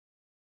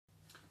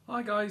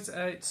Hi guys,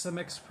 it's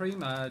Mega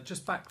Supreme,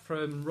 just back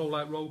from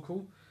Rollout Roll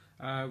Call,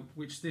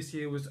 which this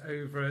year was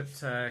over at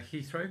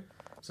Heathrow.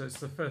 So it's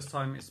the first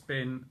time it's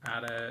been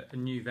at a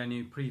new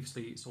venue.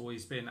 Previously it's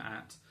always been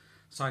at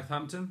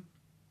Southampton.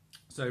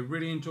 So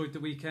really enjoyed the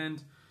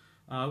weekend.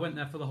 I went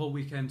there for the whole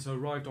weekend, so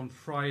arrived on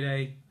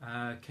Friday,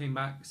 came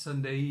back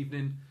Sunday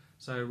evening,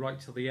 so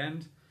right till the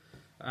end.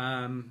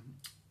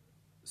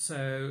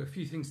 So a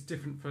few things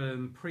different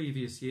from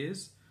previous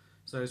years.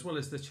 So as well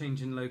as the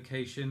change in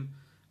location,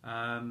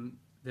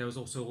 there was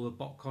also all the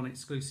BotCon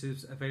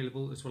exclusives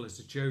available, as well as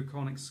the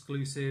JoeCon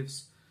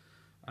exclusives.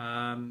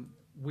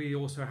 We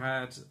also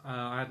had,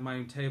 I had my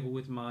own table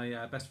with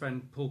my best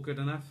friend Paul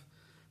Goodenough.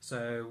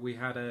 So we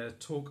had a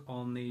talk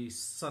on the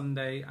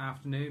Sunday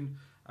afternoon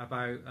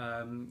about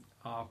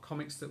our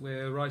comics that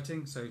we're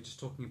writing. So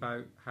just talking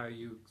about how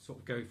you sort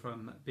of go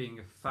from being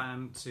a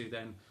fan to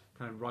then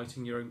kind of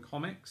writing your own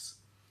comics.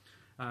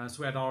 So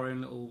we had our own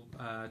little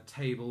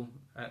table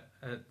at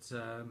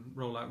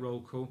Rollout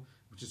Roll Call,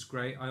 which is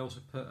great. I also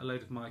put a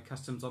load of my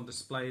customs on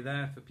display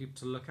there for people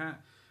to look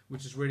at,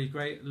 which is really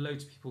great.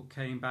 Loads of people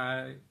came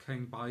by,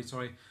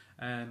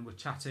 and were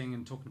chatting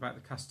and talking about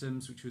the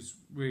customs, which was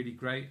really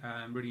great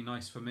and really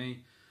nice for me.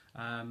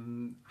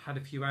 Had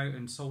a few out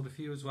and sold a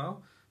few as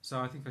well.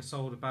 So I think I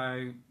sold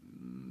about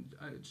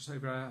just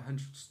over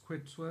 100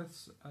 quid's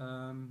worth,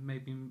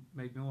 maybe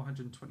more,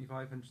 125,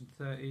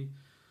 130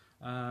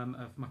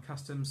 of my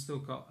customs. Still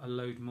got a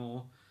load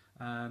more.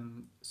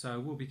 So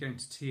we'll be going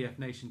to TF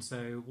Nation.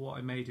 So what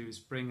I may do is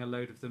bring a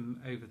load of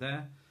them over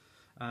there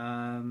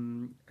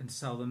and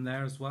sell them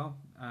there as well,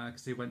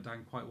 because they went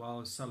down quite well. I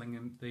was selling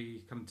them the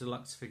kind of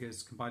deluxe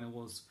figures, Combiner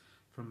Wars,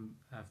 from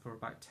for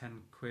about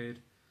 10 quid,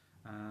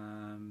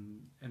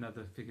 and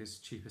other figures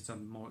cheaper,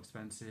 some more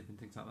expensive and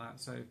things like that.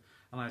 So,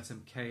 and I had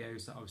some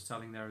KOs that I was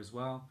selling there as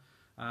well.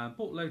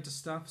 Bought loads of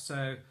stuff.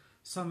 So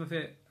some of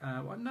it,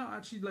 well, not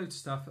actually loads of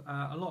stuff.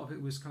 A lot of it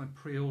was kind of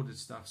pre-ordered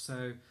stuff.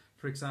 So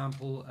for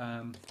example,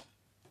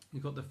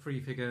 you've got the free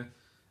figure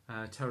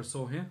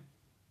Pterosaur here.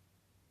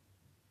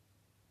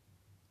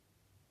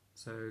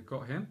 So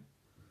got him,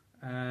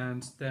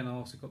 and then I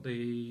also got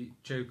the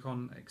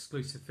JoeCon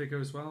exclusive figure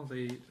as well,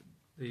 the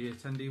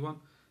attendee one.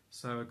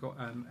 So I got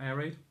Air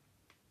Raid.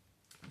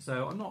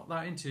 So I'm not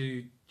that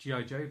into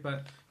G.I. Joe,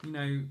 but you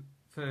know,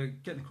 for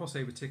getting a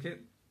crossover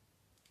ticket,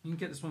 you can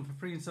get this one for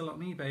free and sell it on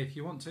eBay if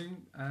you want to.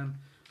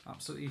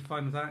 Absolutely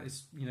fine with that.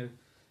 It's, you know,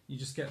 you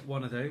just get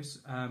one of those.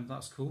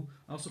 That's cool.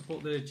 I also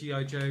bought the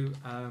G.I. Joe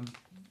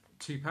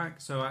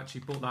 2-pack, so I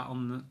actually bought that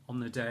on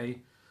the day.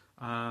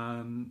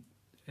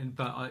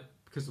 But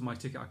because of my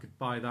ticket, I could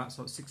buy that,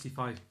 so it's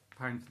 £65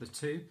 for the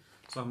two.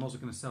 So I'm also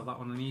going to sell that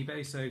one on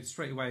eBay. So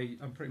straight away,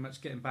 I'm pretty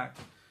much getting back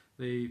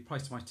the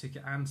price of my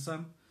ticket and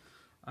some.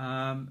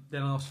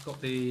 Then I also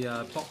got the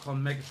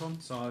BotCon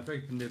Megatron, so I've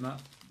opened him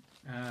up.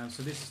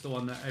 So this is the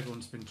one that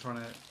everyone's been trying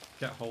to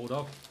get hold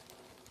of.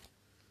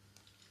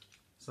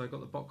 So I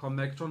got the BotCon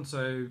Megatron,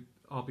 so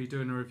I'll be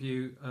doing a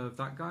review of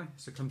that guy.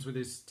 So it comes with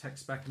his tech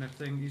spec and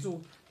everything.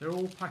 They're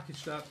all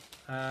packaged up,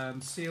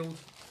 sealed.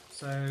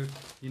 So,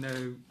 you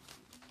know,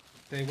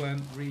 they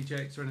weren't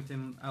rejects or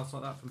anything else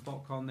like that from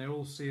BotCon. They're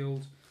all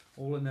sealed,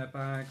 all in their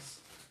bags,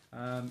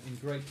 in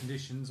great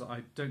conditions.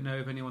 I don't know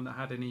of anyone that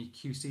had any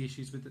QC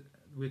issues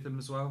with them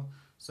as well.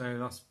 So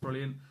that's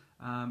brilliant.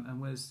 And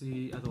where's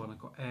the other one? I've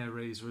got Air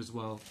Razor as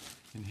well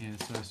in here.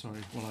 So sorry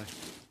while I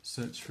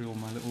search through all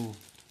my little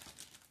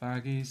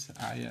baggies.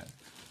 Yeah.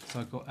 So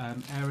I've got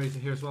Air Razor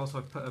here as well. So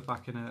I've put her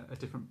back in a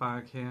different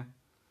bag here.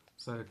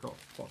 So I've got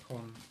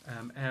BotCon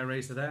Air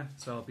Razor there.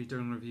 So I'll be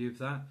doing a review of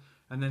that.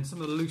 And then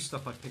some of the loose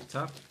stuff I picked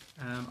up.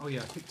 Oh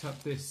yeah, I picked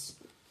up this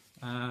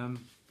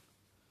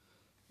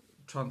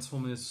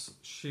Transformers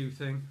shoe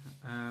thing,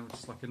 which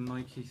is like a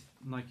Nike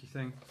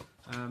thing.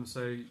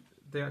 So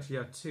they actually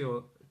had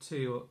two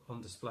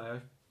on display.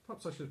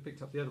 Perhaps I should have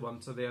picked up the other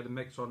one. So they had a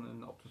Megatron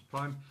and Optimus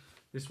Prime.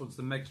 This one's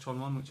the Megatron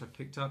one, which I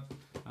picked up,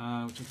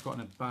 which I've got in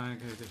a bag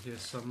over here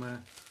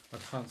somewhere.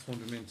 I've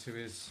transformed him into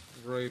his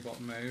robot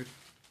mode.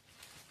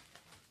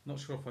 Not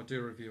sure if I'll do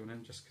a review on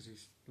him, just because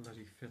he's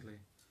bloody fiddly.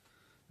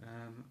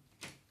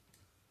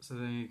 So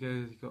there you go,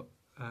 you've got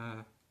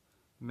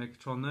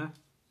Megatron there.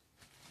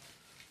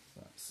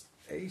 That's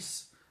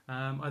ace.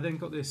 I then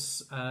got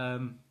this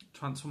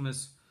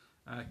Transformers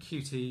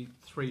QT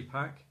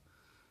 3-pack,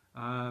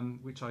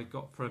 which I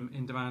got from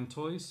In Demand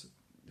Toys.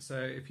 So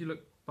if you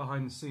look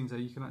behind the scenes there,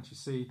 you can actually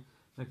see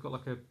they've got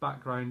like a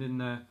background in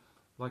there,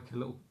 like a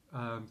little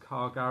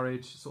car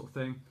garage sort of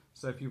thing.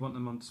 So if you want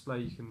them on display,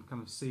 you can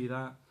kind of see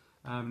that.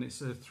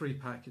 It's a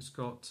 3-pack. It's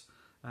got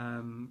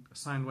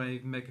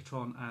Soundwave,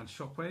 Megatron and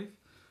Shockwave.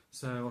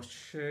 So I'll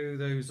show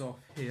those off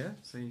here.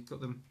 So you've got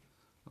them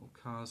little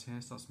cars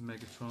here. So that's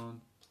Megatron,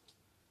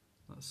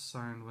 that's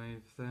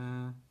Soundwave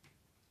there,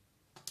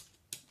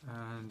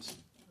 and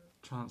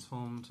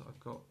transformed I've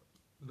got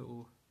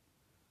little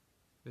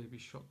baby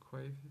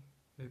Shockwave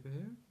over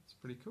here. It's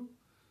pretty cool,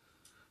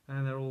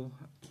 and they're all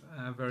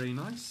very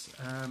nice.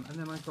 And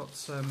then I've got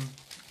some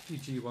few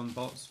G1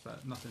 bots,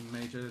 but nothing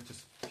major,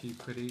 just a few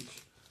quid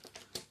each.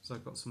 So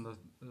I've got some of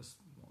the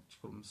you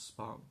call them,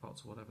 spark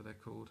pots or whatever they're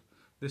called.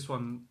 This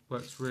one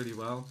works really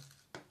well.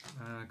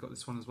 Got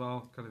this one as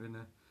well, kind of in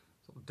the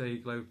sort of day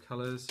glow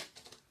colours.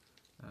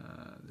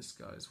 This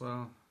guy as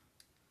well,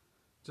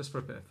 just for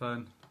a bit of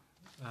fun,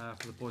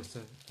 for the boys to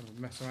kind of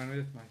mess around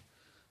with. My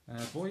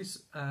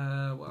boys.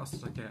 What else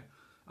did I get?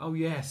 Oh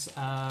yes,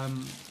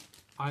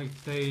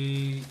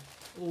 they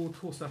all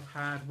Tour Stuff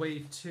had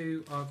wave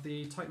 2 of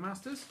the Type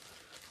Masters,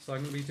 so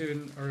I'm going to be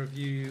doing a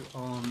review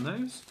on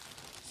those.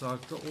 So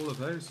I've got all of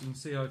those. You can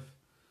see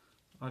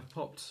I've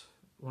popped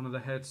one of the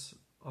heads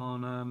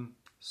on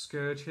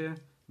Scourge here, and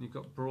you've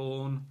got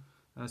Brawn.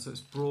 So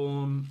it's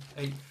Brawn,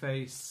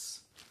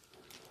 8-face,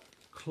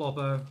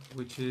 Clobber,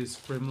 which is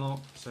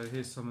Grimlock. So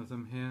here's some of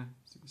them here,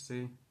 as you can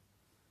see.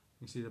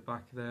 You see the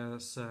back there,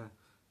 that's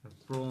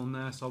Brawn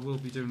there. So I will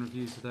be doing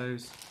reviews of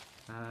those.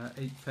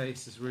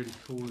 8-face is really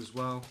cool as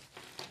well.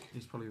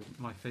 He's probably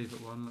my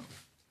favourite one,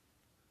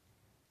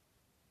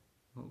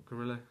 little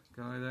gorilla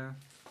guy there.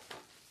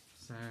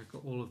 So I've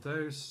got all of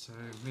those, so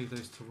move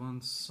those to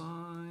one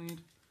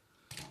side.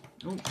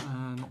 Oh,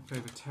 and knocked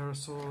over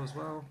Pterosaur as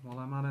well while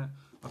I'm at it.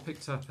 I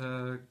picked up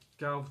a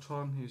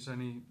Galvatron, who's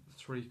only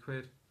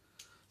 £3,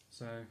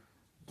 so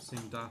it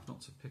seemed daft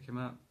not to pick him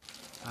up.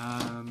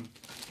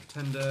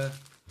 Tender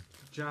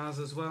Jazz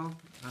as well,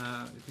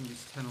 I think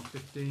it's 10 or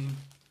 15.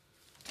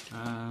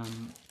 I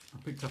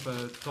picked up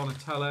a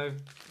Donatello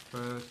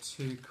for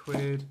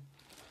 £2.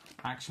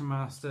 Action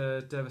Master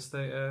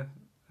Devastator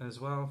as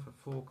well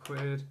for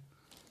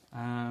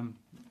 £4.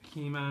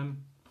 He-Man,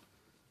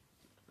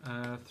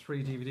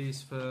 3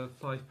 DVDs for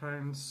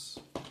 £5.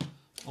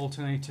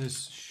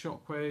 Alternators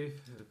Shockwave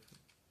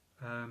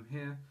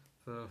here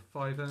for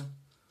 £5.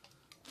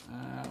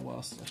 What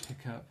else did I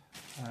pick up?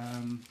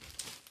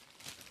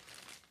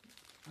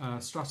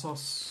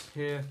 Stratos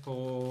here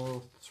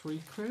for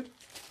 £3.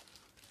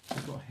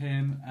 I've got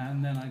him,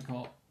 and then I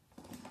got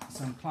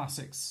some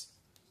classics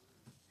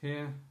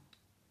here.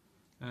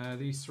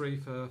 These 3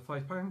 for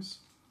 £5,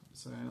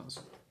 so that's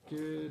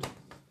good.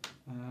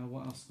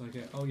 What else did I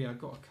get? Oh yeah, I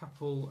got a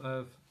couple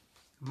of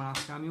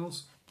mask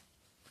annuals.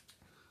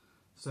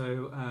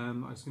 So I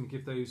was going to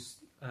give those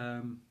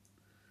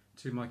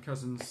to my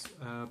cousin's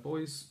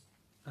boys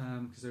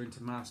because they're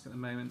into mask at the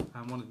moment,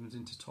 and one of them's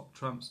into top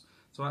trumps.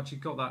 So I actually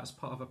got that as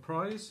part of a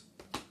prize,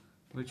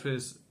 which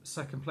was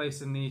 2nd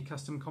place in the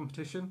custom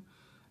competition.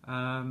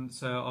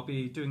 So I'll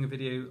be doing a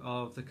video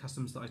of the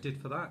customs that I did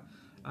for that.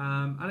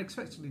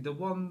 Unexpectedly, the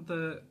one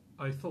that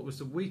I thought was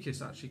the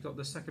weakest actually got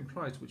the 2nd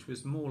prize, which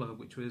was Mauler,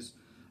 which was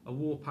a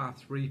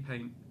Warpath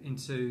repaint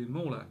into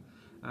Mauler.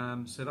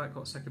 So that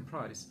got 2nd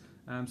prize.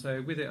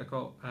 So with it I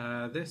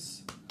got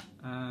this,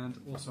 and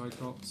also I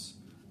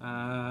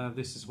got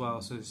this as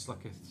well. So it's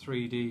like a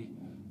 3D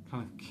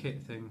kind of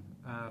kit thing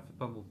for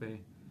Bumblebee,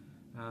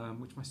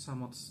 which my son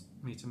wants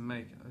me to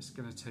make. It's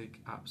going to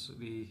take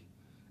absolutely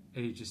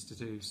ages to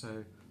do, so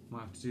I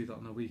might have to do that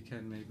on a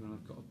weekend maybe when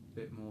I've got a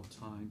bit more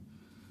time.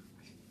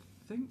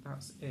 I think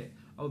that's it.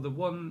 Oh, the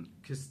one,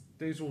 because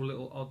those are all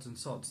little odds and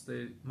sods.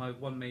 My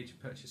one major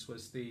purchase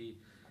was the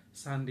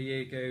San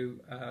Diego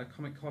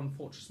Comic Con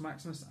Fortress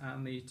Maximus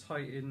and the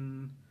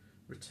Titan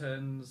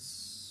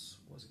Returns.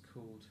 What's it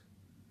called?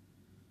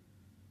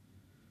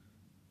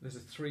 There's a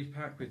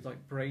 3-pack with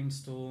like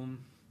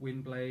Brainstorm,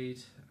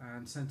 Windblade,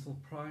 and Sentinel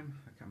Prime.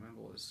 I can't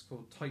remember what it's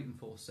called.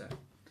 Titanfall set.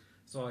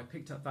 So I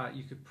picked up that.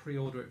 You could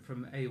pre-order it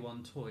from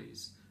A1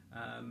 Toys.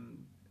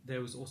 There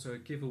was also a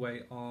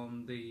giveaway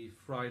on the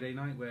Friday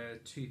night where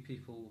 2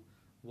 people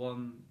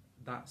won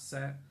that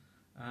set.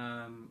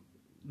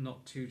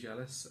 Not too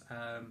jealous.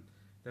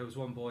 There was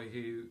one boy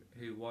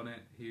who won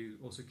it, who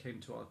also came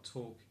to our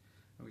talk,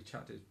 and we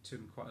chatted to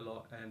him quite a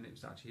lot, and it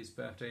was actually his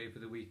birthday over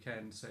the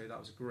weekend, so that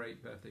was a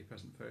great birthday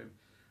present for him,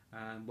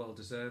 and well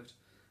deserved.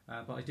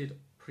 But I did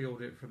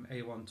pre-order it from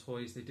A1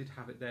 Toys. They did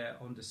have it there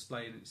on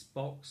display in its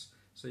box,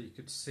 so you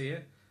could see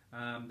it.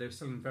 They were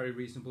selling very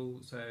reasonable,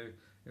 so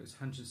it was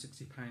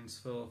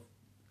 £160 for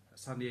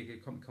San Diego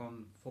Comic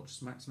Con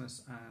Fortress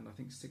Maximus, and I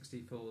think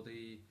 £60 for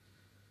the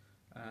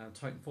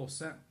Titanfall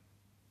set.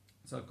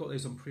 So I've got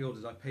those on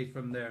pre-orders. I paid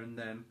from there and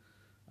then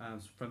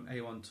from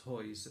A1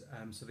 Toys,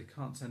 so they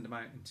can't send them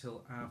out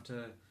until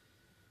after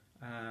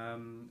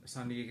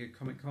San Diego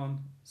Comic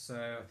Con.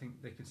 So I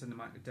think they can send them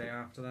out the day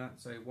after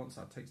that. So once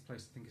that takes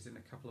place, I think it's in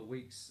a couple of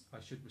weeks, I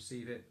should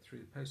receive it through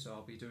the post. So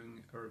I'll be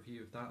doing a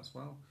review of that as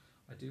well.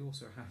 I do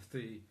also have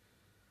the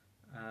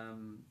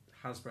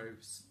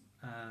Hasbro's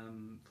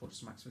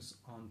Fortress Maximus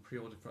on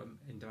pre-order from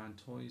In-Demand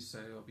Toys, so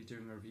I'll be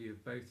doing a review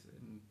of both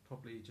and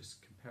probably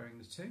just comparing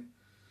the two.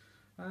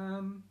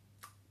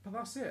 But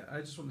that's it.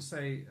 I just want to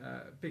say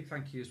a big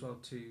thank you as well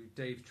to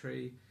Dave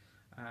Tree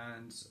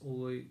and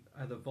all the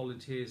other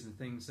volunteers and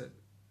things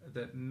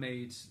that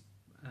made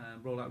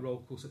Rollout Roll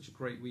Call such a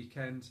great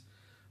weekend.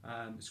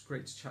 It's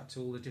great to chat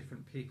to all the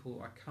different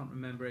people. I can't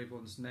remember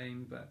everyone's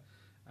name, but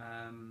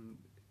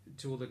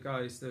to all the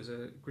guys, there's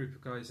a group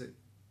of guys that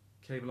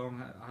came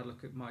along. I had a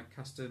look at my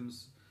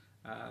customs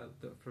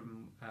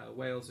from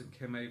Wales and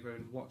came over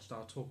and watched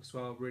our talk as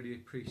well. Really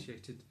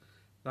appreciated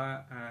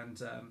that, and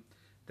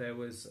There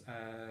was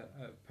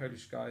a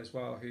Polish guy as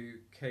well who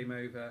came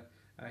over.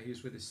 He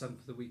was with his son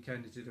for the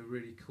weekend. He did a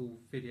really cool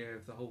video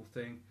of the whole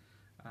thing.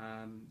 It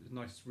was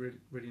nice,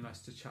 really nice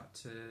to chat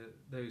to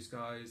those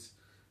guys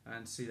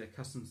and see their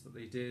customs that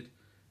they did.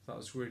 That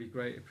was really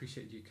great.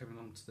 Appreciate you coming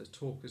on to the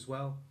talk as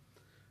well.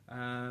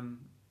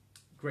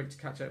 Great to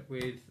catch up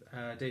with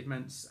Dave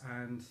Mentz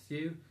and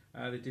Thew.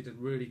 They did a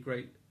really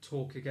great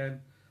talk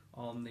again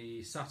on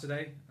the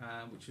Saturday,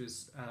 which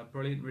was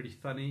brilliant, really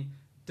funny.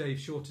 Dave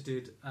Shorter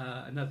did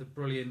another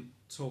brilliant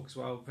talk as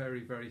well, very,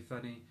 very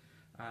funny,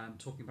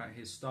 talking about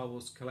his Star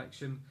Wars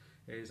collection,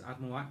 his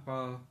Admiral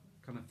Akbar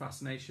kind of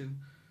fascination.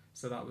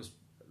 So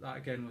that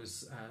again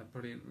was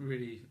brilliant,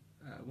 really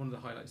one of the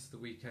highlights of the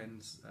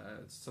weekend.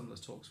 Some of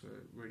the talks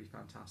were really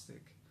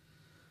fantastic.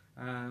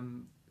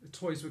 The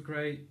toys were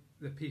great,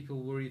 the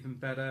people were even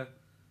better.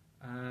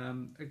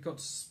 I got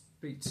to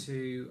speak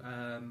to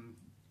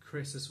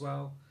Chris as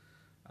well.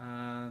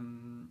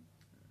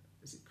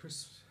 Is it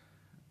Chris?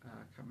 I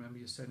can't remember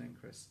your surname,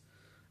 Chris.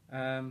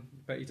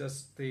 But he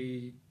does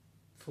the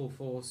Full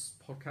Force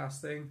podcast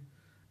thing.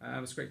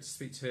 It was great to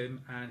speak to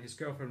him, and his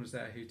girlfriend was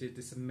there who did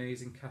this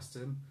amazing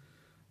custom,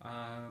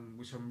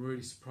 which I'm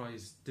really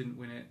surprised didn't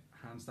win it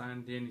hands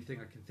down. The only thing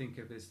I can think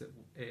of is that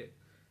it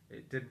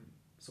didn't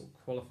sort of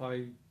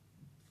qualify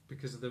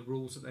because of the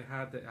rules that they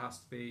had. That it has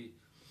to be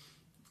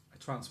a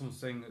Transformers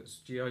thing that's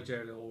G.I.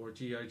 Joe, or a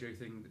G.I. Joe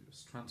thing that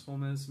was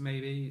Transformers,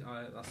 maybe.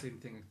 That's the only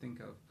thing I can think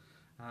of.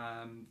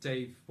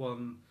 Dave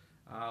won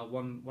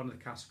one of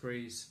the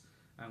categories,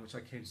 which I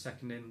came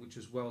second in, which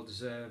was well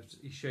deserved.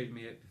 He showed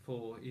me it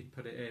before he'd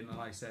put it in, and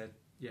I said,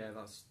 "Yeah,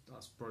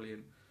 that's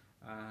brilliant."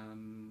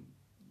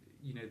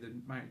 You know, the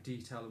amount of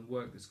detail and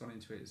work that's gone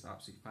into it is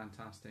absolutely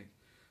fantastic.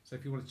 So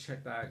if you want to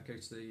check that out, go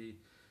to the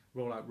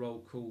Rollout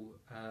Roll Call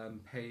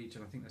page,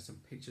 and I think there's some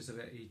pictures of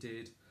it. He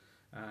did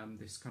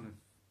this kind of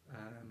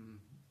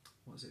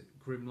what was it,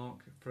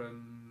 Grimlock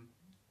from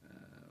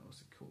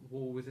what's it called,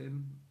 War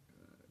Within,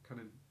 kind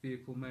of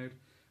vehicle mode,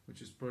 which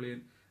was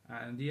brilliant.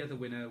 And the other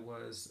winner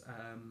was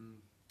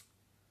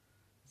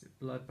is it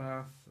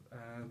Bloodbath,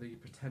 the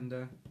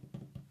Pretender?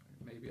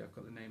 Maybe I've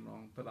got the name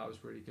wrong, but that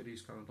was really good. He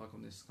was kind of like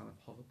on this kind of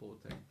hoverboard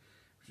thing,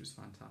 which was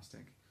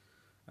fantastic.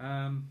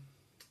 I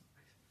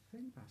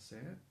think that's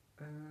it.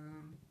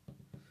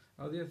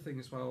 The other thing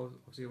as well,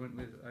 obviously I went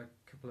with a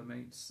couple of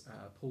mates,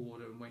 Paul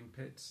Warder and Wayne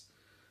Pitts.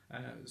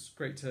 It was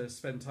great to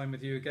spend time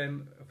with you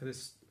again for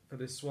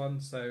this one.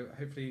 So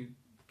hopefully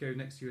go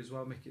next year as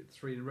well, make it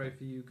 3 in a row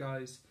for you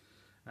guys.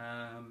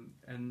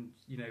 And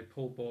you know,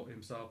 Paul bought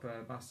himself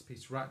a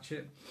Masterpiece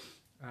Ratchet,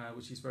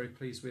 which he's very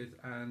pleased with,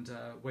 and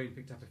Wayne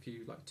picked up a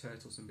few like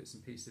turtles and bits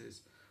and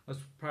pieces. I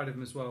was proud of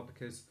him as well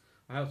because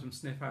I helped him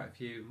sniff out a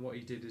few, and what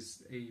he did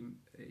is he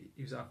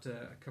was after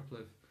a couple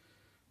of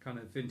kind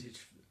of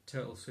vintage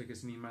Turtles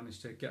figures, and he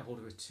managed to get hold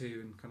of a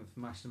 2 and kind of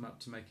mash them up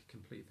to make a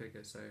complete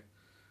figure. So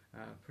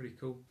pretty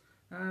cool.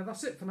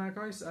 That's it for now,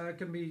 guys. Going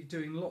to be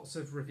doing lots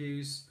of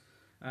reviews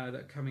that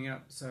are coming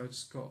up, so I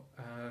just got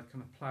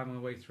kind of plan my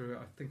way through it.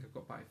 I think I've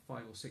got about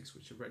 5 or 6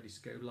 which are ready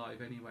to go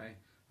live anyway.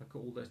 I've got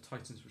all the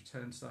Titans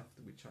Return stuff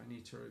which I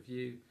need to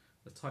review,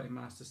 the Titan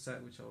Master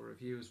set which I'll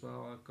review as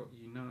well. I've got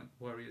Unite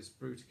Warriors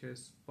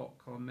Bruticus,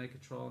 BotCon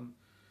Megatron,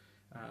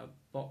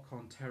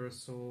 BotCon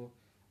Pterosaur.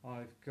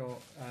 I've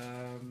got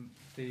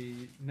the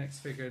next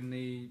figure in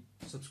the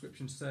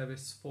subscription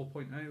service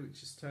 4.0, which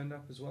has turned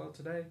up as well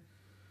today.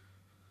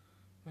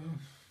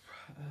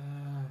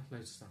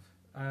 Loads of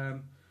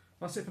stuff.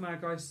 That's it for now,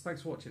 guys.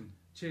 Thanks for watching.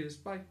 Cheers.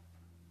 Bye.